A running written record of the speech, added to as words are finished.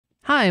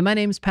Hi, my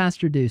name is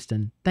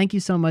PastorDoostyn. Thank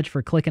you so much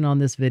for clicking on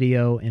this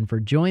video and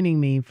for joining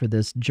me for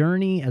this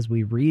journey as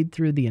we read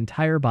through the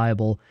entire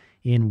Bible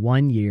in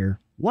 1 year,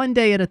 one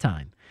day at a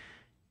time.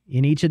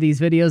 In each of these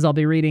videos, I'll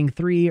be reading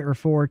 3 or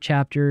 4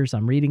 chapters.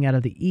 I'm reading out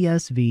of the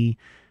ESV.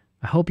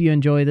 I hope you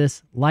enjoy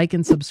this. Like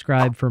and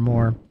subscribe for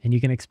more, and you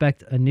can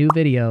expect a new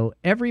video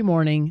every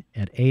morning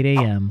at 8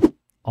 a.m.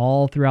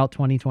 all throughout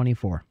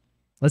 2024.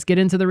 Let's get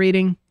into the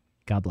reading.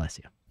 God bless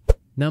you.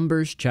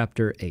 Numbers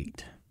chapter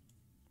 8.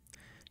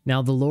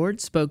 Now the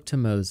Lord spoke to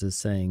Moses,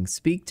 saying,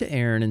 Speak to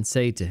Aaron and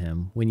say to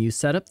him, When you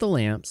set up the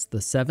lamps,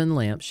 the 7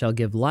 lamps shall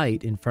give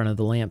light in front of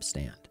the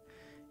lampstand.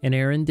 And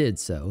Aaron did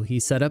so. He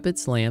set up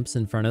its lamps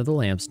in front of the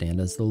lampstand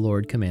as the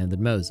Lord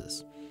commanded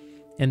Moses.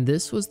 And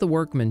this was the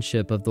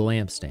workmanship of the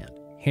lampstand,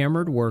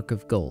 hammered work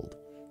of gold.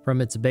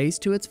 From its base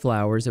to its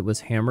flowers it was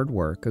hammered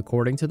work,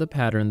 according to the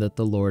pattern that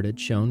the Lord had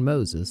shown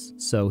Moses,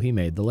 so he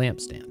made the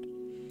lampstand.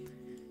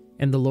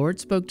 And the Lord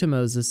spoke to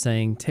Moses,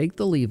 saying, Take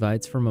the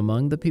Levites from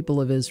among the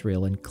people of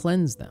Israel and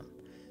cleanse them.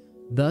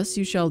 Thus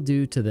you shall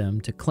do to them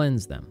to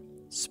cleanse them.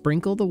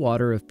 Sprinkle the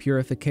water of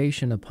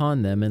purification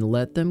upon them, and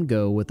let them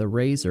go with a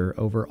razor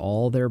over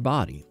all their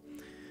body.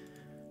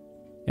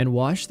 And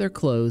wash their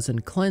clothes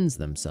and cleanse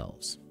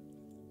themselves.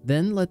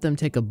 Then let them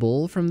take a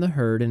bull from the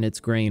herd and its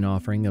grain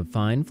offering of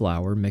fine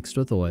flour mixed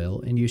with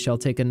oil, and you shall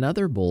take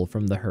another bull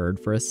from the herd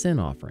for a sin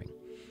offering.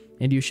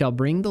 And you shall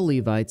bring the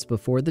Levites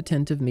before the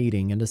tent of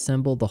meeting and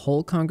assemble the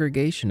whole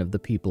congregation of the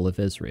people of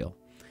Israel.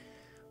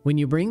 When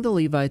you bring the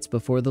Levites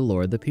before the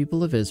Lord, the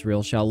people of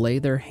Israel shall lay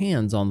their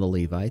hands on the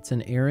Levites,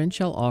 and Aaron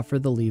shall offer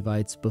the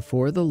Levites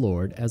before the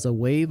Lord as a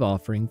wave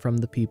offering from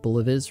the people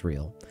of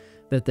Israel,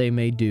 that they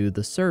may do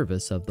the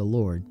service of the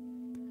Lord.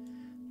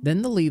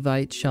 Then the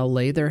Levites shall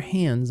lay their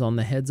hands on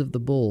the heads of the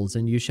bulls,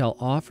 and you shall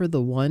offer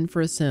the one for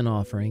a sin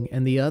offering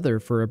and the other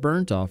for a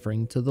burnt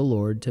offering to the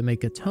Lord to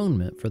make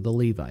atonement for the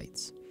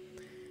Levites.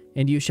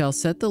 And you shall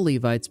set the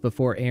Levites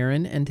before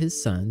Aaron and his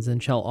sons,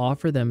 and shall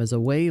offer them as a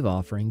wave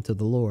offering to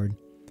the Lord.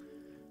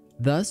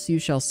 Thus you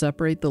shall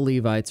separate the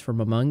Levites from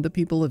among the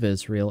people of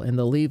Israel, and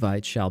the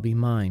Levites shall be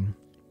mine.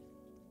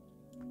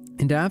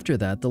 And after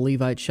that the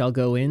Levites shall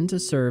go in to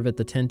serve at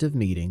the tent of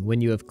meeting,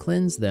 when you have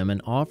cleansed them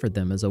and offered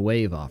them as a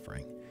wave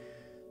offering.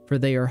 For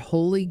they are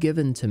wholly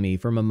given to me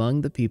from among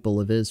the people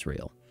of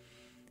Israel.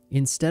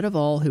 Instead of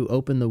all who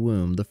open the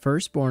womb, the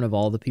firstborn of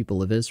all the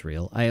people of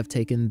Israel, I have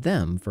taken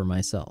them for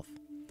myself.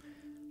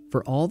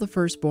 For all the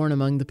firstborn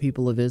among the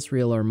people of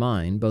Israel are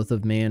mine, both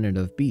of man and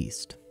of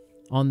beast.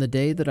 On the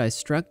day that I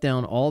struck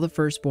down all the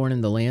firstborn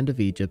in the land of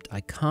Egypt, I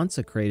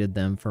consecrated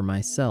them for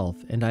myself,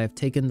 and I have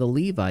taken the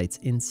Levites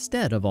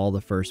instead of all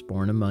the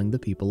firstborn among the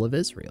people of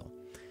Israel.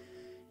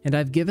 And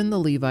I've given the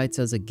Levites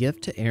as a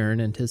gift to Aaron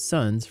and his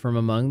sons from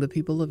among the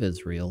people of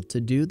Israel, to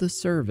do the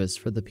service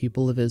for the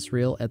people of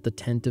Israel at the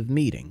tent of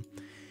meeting,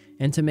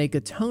 and to make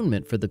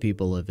atonement for the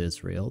people of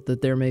Israel,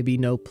 that there may be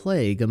no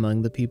plague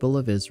among the people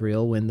of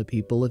Israel when the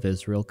people of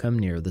Israel come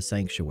near the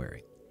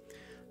sanctuary.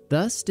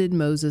 Thus did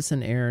Moses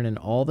and Aaron and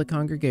all the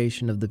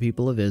congregation of the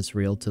people of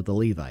Israel to the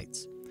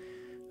Levites,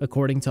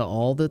 according to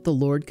all that the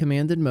Lord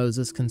commanded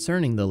Moses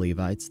concerning the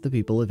Levites, the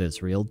people of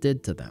Israel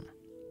did to them.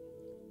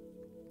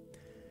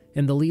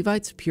 And the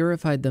Levites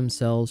purified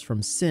themselves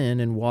from sin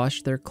and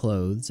washed their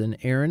clothes, and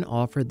Aaron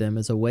offered them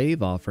as a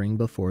wave offering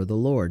before the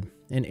Lord,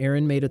 and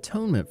Aaron made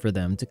atonement for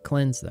them to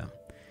cleanse them.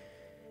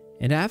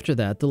 And after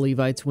that the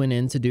Levites went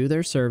in to do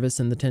their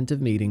service in the tent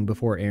of meeting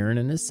before Aaron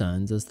and his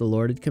sons, as the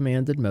Lord had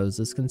commanded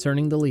Moses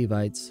concerning the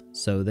Levites,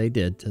 so they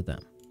did to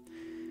them.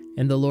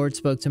 And the Lord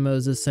spoke to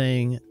Moses,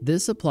 saying,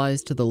 This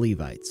applies to the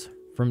Levites.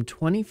 From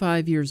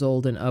 25 years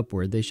old and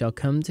upward they shall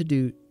come to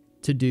do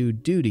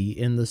duty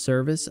in the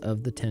service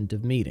of the tent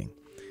of meeting.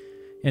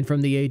 And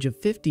from the age of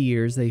 50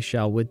 years they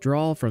shall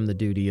withdraw from the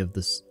duty of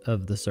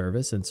the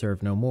service and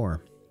serve no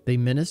more. They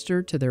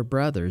minister to their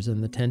brothers in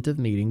the tent of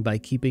meeting by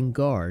keeping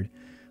guard,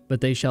 but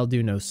they shall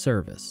do no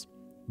service.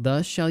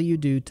 Thus shall you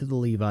do to the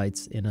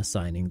Levites in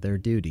assigning their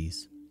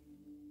duties.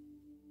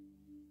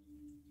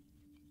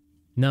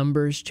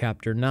 Numbers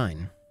chapter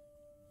 9.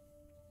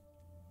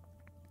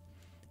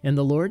 And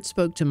the Lord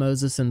spoke to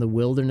Moses in the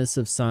wilderness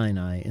of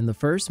Sinai in the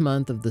first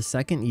month of the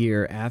 2nd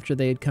year after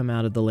they had come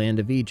out of the land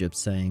of Egypt,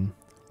 saying,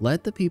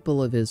 Let the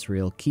people of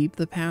Israel keep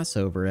the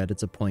Passover at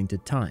its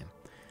appointed time.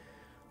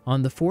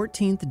 On the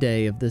 14th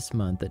day of this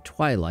month at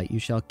twilight you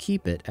shall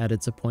keep it at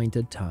its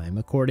appointed time,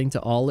 according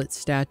to all its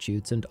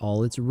statutes and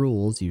all its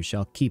rules you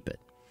shall keep it.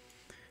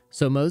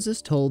 So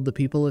Moses told the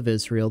people of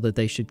Israel that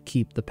they should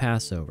keep the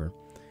Passover.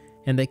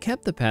 And they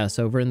kept the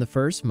Passover in the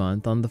first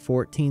month on the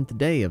 14th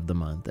day of the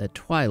month at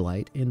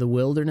twilight in the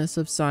wilderness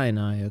of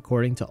Sinai,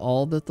 according to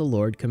all that the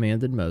Lord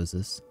commanded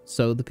Moses,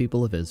 so the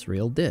people of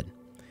Israel did.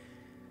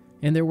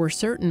 And there were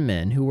certain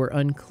men who were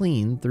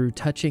unclean through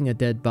touching a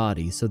dead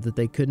body, so that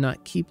they could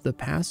not keep the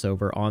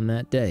Passover on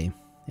that day.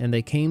 And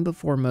they came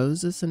before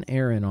Moses and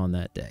Aaron on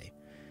that day.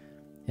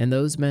 And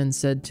those men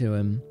said to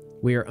him,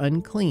 We are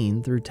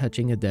unclean through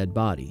touching a dead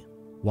body.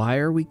 Why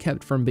are we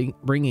kept from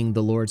bringing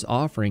the Lord's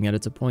offering at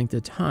its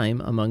appointed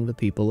time among the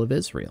people of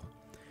Israel?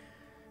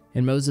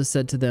 And Moses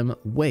said to them,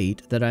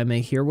 "Wait, that I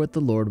may hear what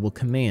the Lord will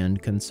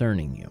command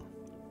concerning you."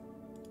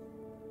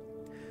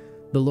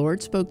 The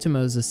Lord spoke to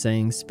Moses,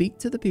 saying, "Speak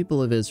to the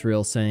people of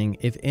Israel, saying,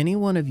 if any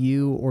one of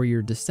you or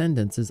your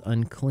descendants is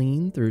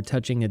unclean through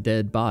touching a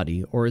dead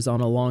body, or is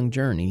on a long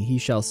journey, he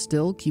shall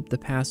still keep the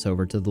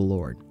Passover to the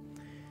Lord.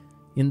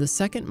 In the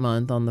 2nd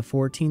month, on the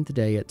 14th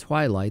day at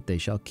twilight, they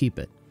shall keep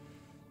it.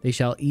 They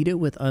shall eat it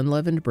with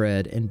unleavened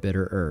bread and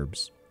bitter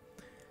herbs.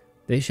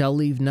 They shall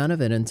leave none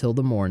of it until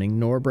the morning,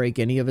 nor break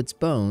any of its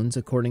bones,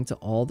 according to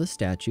all the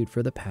statute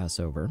for the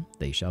Passover.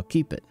 They shall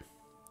keep it.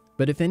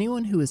 But if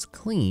anyone who is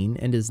clean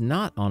and is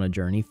not on a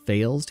journey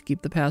fails to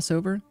keep the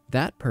Passover,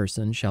 that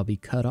person shall be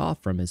cut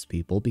off from his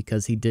people,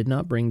 because he did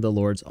not bring the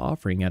Lord's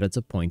offering at its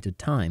appointed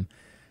time.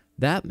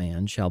 That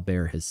man shall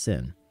bear his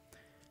sin.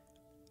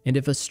 And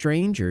if a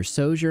stranger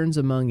sojourns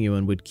among you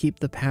and would keep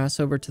the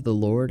Passover to the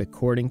Lord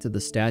according to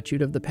the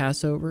statute of the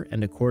Passover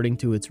and according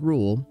to its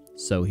rule,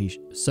 so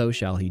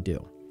shall he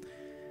do.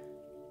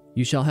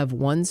 You shall have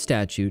one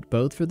statute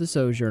both for the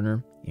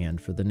sojourner and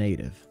for the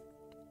native."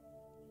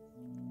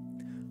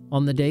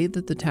 On the day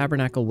that the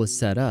tabernacle was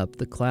set up,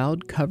 the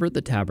cloud covered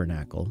the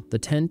tabernacle, the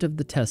tent of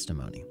the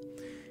testimony.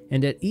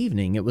 And at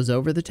evening it was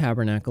over the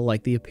tabernacle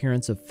like the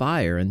appearance of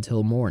fire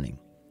until morning.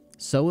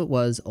 So it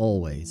was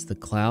always. The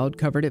cloud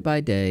covered it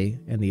by day,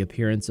 and the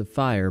appearance of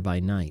fire by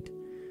night.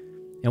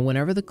 And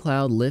whenever the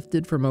cloud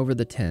lifted from over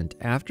the tent,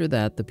 after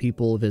that the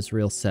people of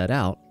Israel set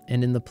out,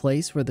 and in the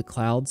place where the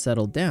cloud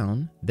settled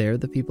down, there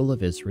the people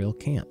of Israel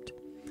camped.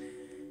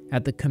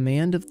 At the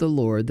command of the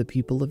Lord the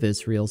people of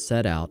Israel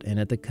set out, and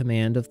at the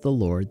command of the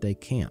Lord they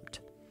camped.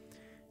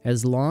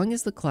 As long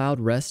as the cloud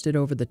rested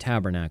over the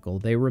tabernacle,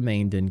 they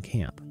remained in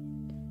camp.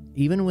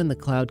 Even when the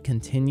cloud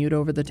continued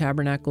over the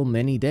tabernacle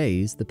many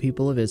days, the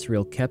people of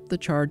Israel kept the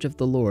charge of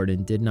the Lord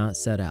and did not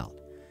set out.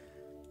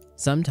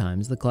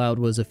 Sometimes the cloud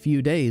was a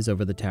few days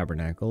over the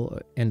tabernacle,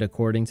 and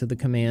according to the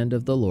command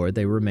of the Lord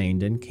they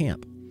remained in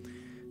camp.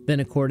 Then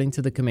according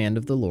to the command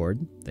of the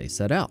Lord they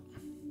set out.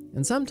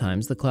 And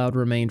sometimes the cloud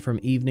remained from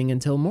evening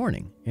until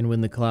morning, and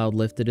when the cloud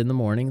lifted in the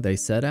morning they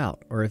set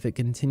out, or if it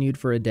continued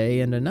for a day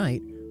and a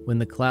night, when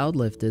the cloud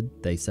lifted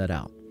they set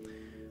out.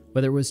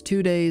 Whether it was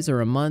 2 days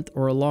or a month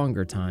or a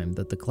longer time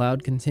that the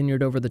cloud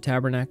continued over the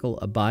tabernacle,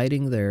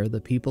 abiding there,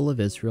 the people of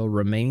Israel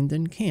remained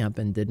in camp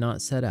and did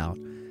not set out.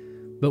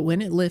 But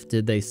when it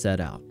lifted, they set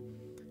out.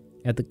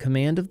 At the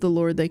command of the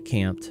Lord they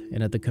camped,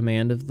 and at the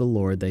command of the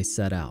Lord they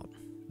set out.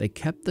 They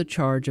kept the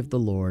charge of the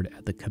Lord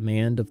at the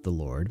command of the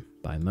Lord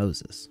by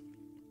Moses.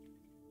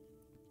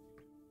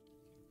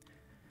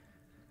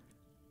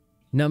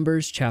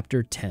 Numbers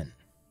chapter 10.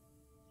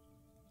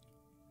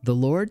 The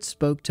Lord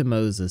spoke to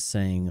Moses,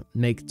 saying,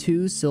 "Make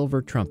 2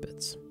 silver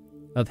trumpets.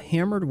 Of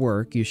hammered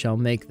work you shall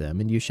make them,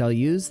 and you shall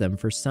use them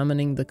for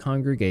summoning the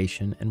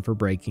congregation and for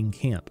breaking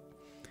camp.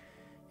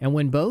 And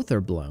when both are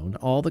blown,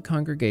 all the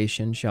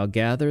congregation shall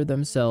gather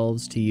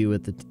themselves to you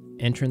at the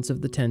entrance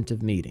of the tent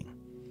of meeting.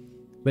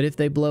 But if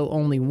they blow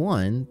only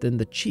one, then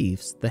the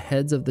chiefs, the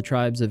heads of the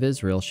tribes of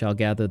Israel, shall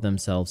gather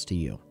themselves to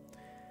you.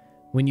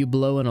 When you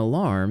blow an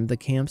alarm, the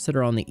camps that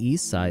are on the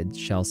east side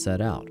shall set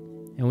out.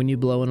 And when you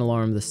blow an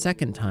alarm the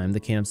 2nd time, the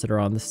camps that are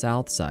on the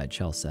south side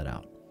shall set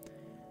out.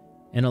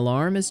 An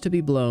alarm is to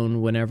be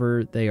blown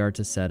whenever they are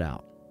to set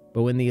out.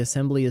 But when the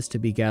assembly is to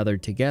be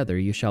gathered together,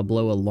 you shall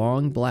blow a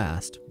long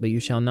blast, but you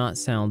shall not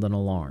sound an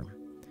alarm.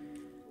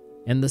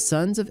 And the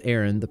sons of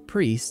Aaron, the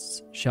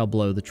priests, shall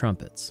blow the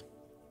trumpets.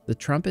 The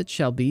trumpets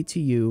shall be to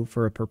you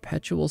for a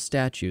perpetual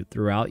statute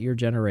throughout your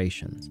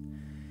generations.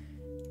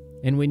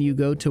 And when you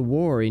go to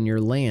war in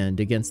your land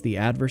against the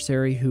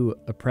adversary who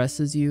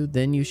oppresses you,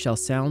 then you shall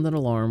sound an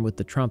alarm with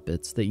the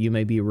trumpets, that you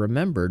may be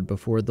remembered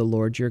before the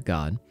Lord your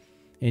God,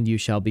 and you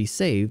shall be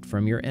saved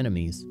from your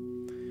enemies.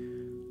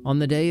 On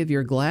the day of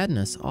your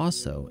gladness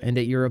also, and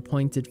at your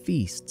appointed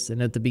feasts,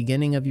 and at the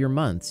beginning of your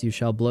months, you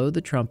shall blow the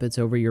trumpets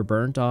over your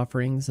burnt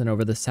offerings and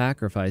over the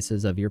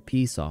sacrifices of your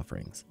peace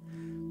offerings.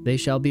 They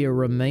shall be a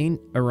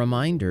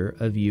reminder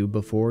of you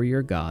before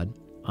your God.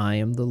 I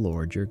am the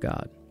Lord your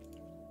God.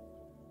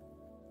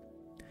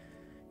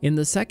 In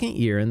the 2nd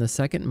year, in the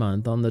 2nd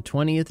month, on the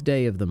 20th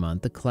day of the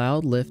month, the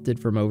cloud lifted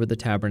from over the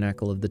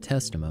tabernacle of the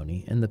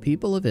testimony, and the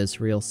people of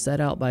Israel set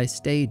out by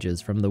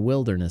stages from the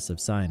wilderness of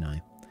Sinai.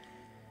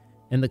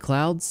 And the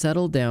cloud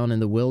settled down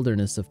in the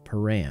wilderness of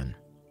Paran.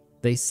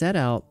 They set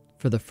out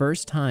for the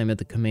first time at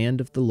the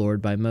command of the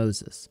Lord by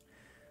Moses.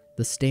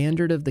 The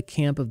standard of the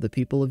camp of the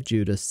people of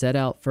Judah set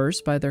out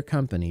first by their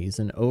companies,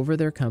 and over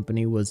their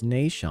company was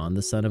Nahshon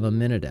the son of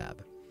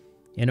Amminadab.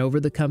 And over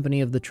the company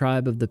of the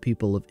tribe of the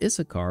people of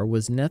Issachar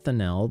was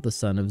Nethanel the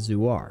son of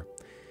Zuar.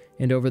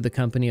 And over the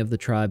company of the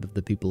tribe of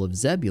the people of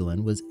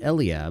Zebulun was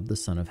Eliab the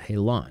son of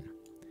Helon.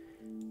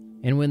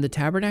 And when the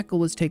tabernacle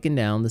was taken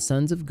down, the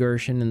sons of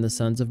Gershon and the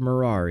sons of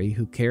Merari,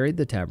 who carried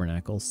the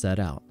tabernacle, set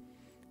out.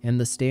 And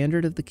the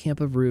standard of the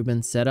camp of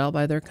Reuben set out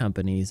by their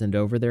companies, and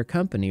over their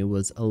company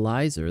was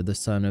Elizur the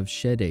son of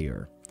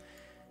Shedeur.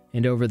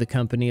 And over the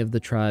company of the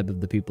tribe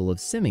of the people of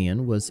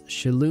Simeon was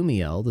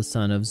Shelumiel the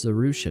son of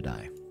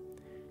Zerushadai.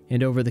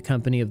 And over the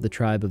company of the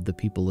tribe of the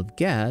people of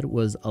Gad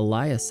was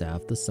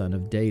Eliasaph the son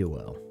of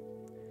Deuel.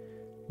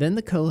 Then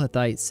the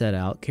Kohathites set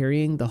out,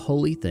 carrying the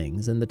holy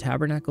things, and the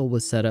tabernacle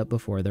was set up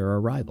before their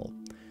arrival.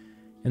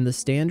 And the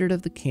standard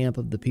of the camp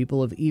of the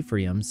people of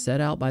Ephraim set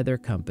out by their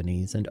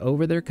companies, and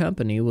over their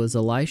company was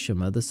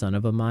Elishama the son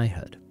of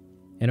Ammihud.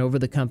 And over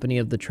the company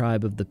of the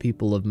tribe of the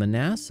people of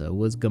Manasseh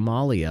was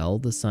Gamaliel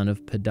the son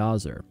of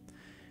Pedazur.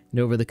 And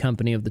over the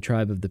company of the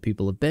tribe of the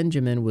people of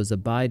Benjamin was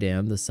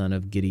Abidam the son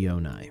of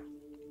Gideoni.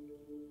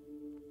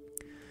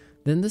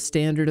 Then the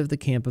standard of the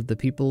camp of the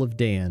people of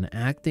Dan,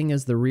 acting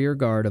as the rear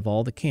guard of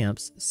all the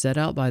camps, set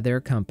out by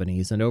their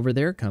companies, and over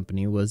their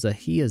company was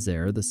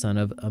Ahiezer the son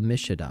of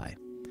Ammishaddai.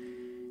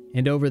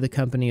 And over the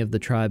company of the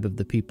tribe of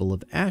the people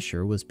of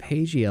Asher was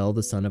Pagiel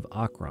the son of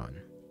Ochran.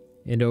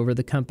 And over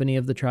the company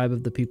of the tribe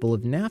of the people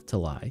of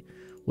Naphtali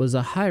was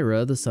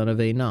Ahira the son of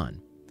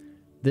Anan.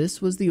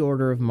 This was the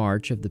order of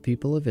march of the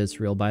people of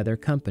Israel by their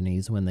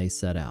companies when they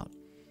set out.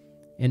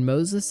 And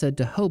Moses said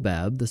to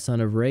Hobab, the son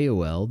of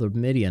Reuel, the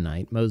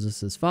Midianite,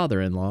 Moses'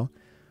 father-in-law,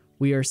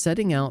 "We are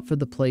setting out for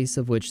the place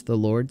of which the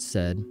Lord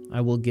said,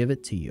 'I will give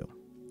it to you.'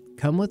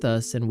 Come with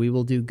us, and we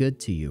will do good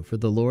to you, for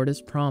the Lord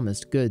has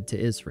promised good to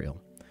Israel."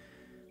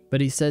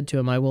 But he said to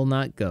him, "I will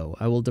not go.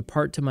 I will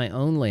depart to my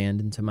own land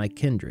and to my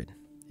kindred."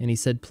 And he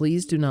said,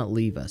 "Please do not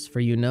leave us, for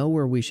you know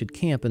where we should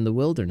camp in the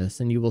wilderness,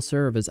 and you will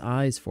serve as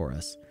eyes for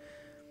us.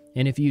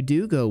 And if you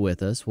do go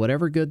with us,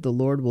 whatever good the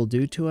Lord will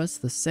do to us,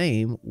 the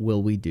same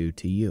will we do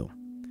to you."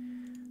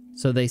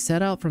 So they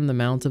set out from the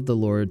mount of the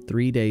Lord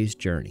 3 days'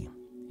 journey.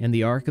 And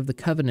the ark of the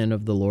covenant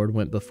of the Lord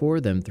went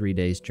before them 3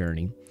 days'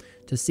 journey,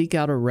 to seek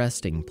out a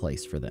resting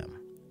place for them.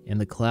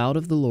 And the cloud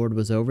of the Lord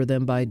was over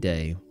them by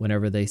day,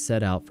 whenever they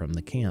set out from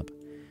the camp.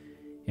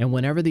 And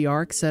whenever the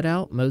ark set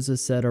out,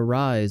 Moses said,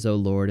 "Arise, O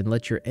Lord, and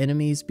let your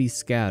enemies be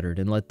scattered,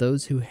 and let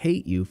those who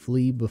hate you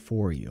flee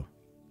before you."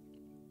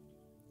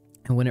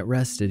 And when it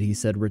rested, he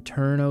said,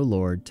 "Return, O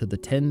Lord, to the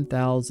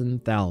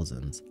 10,000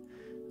 thousands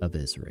of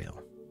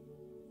Israel."